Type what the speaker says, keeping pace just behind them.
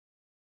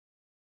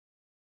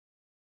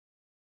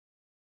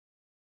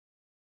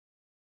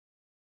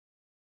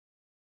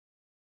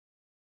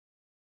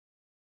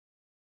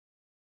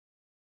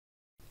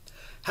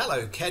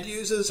Hello CAD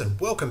users, and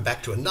welcome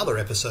back to another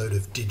episode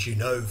of Did You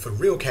Know for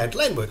RealCAD,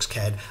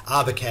 LANDWorksCAD,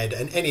 ArborCAD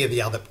and any of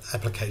the other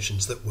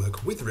applications that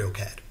work with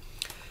RealCAD.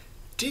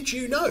 Did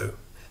you know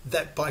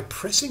that by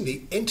pressing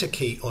the Enter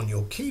key on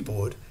your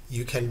keyboard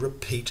you can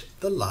repeat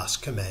the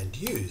last command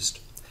used?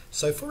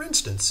 So for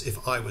instance,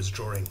 if I was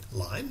drawing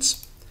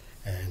lines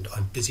and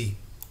I'm busy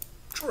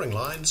drawing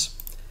lines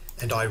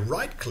and I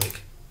right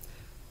click,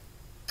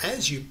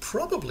 as you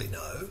probably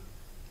know,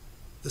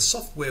 the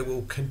software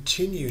will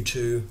continue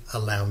to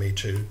allow me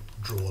to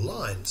draw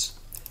lines.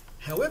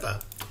 However,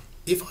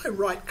 if I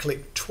right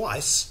click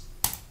twice,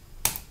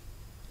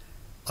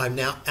 I'm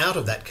now out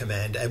of that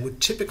command and would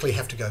typically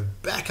have to go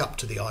back up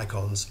to the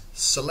icons,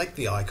 select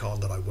the icon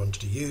that I wanted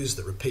to use,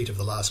 the repeat of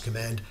the last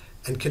command,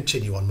 and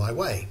continue on my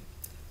way.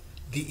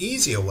 The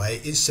easier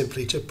way is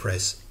simply to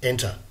press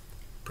Enter.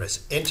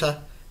 Press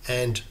Enter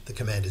and the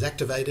command is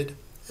activated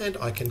and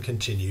I can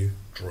continue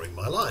drawing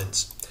my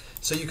lines.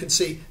 So you can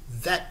see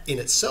that in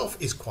itself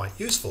is quite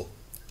useful.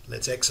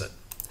 Let's exit.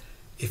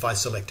 If I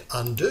select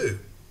Undo,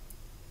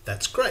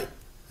 that's great.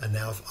 And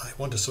now if I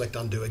want to select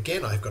Undo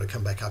again, I've got to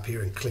come back up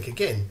here and click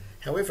again.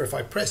 However, if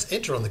I press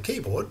Enter on the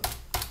keyboard,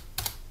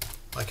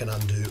 I can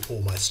undo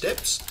all my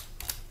steps.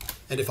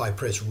 And if I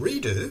press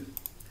Redo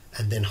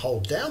and then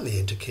hold down the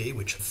Enter key,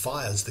 which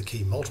fires the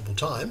key multiple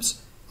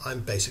times,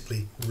 I'm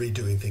basically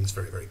redoing things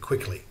very, very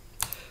quickly.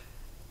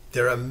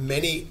 There are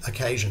many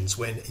occasions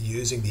when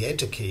using the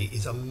Enter key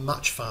is a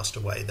much faster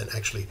way than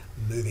actually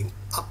moving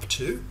up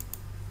to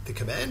the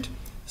command,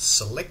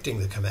 selecting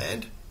the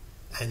command,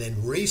 and then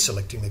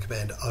reselecting the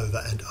command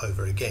over and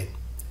over again.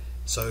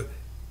 So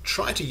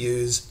try to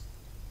use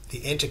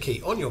the Enter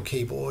key on your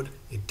keyboard.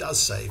 It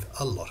does save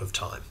a lot of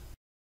time.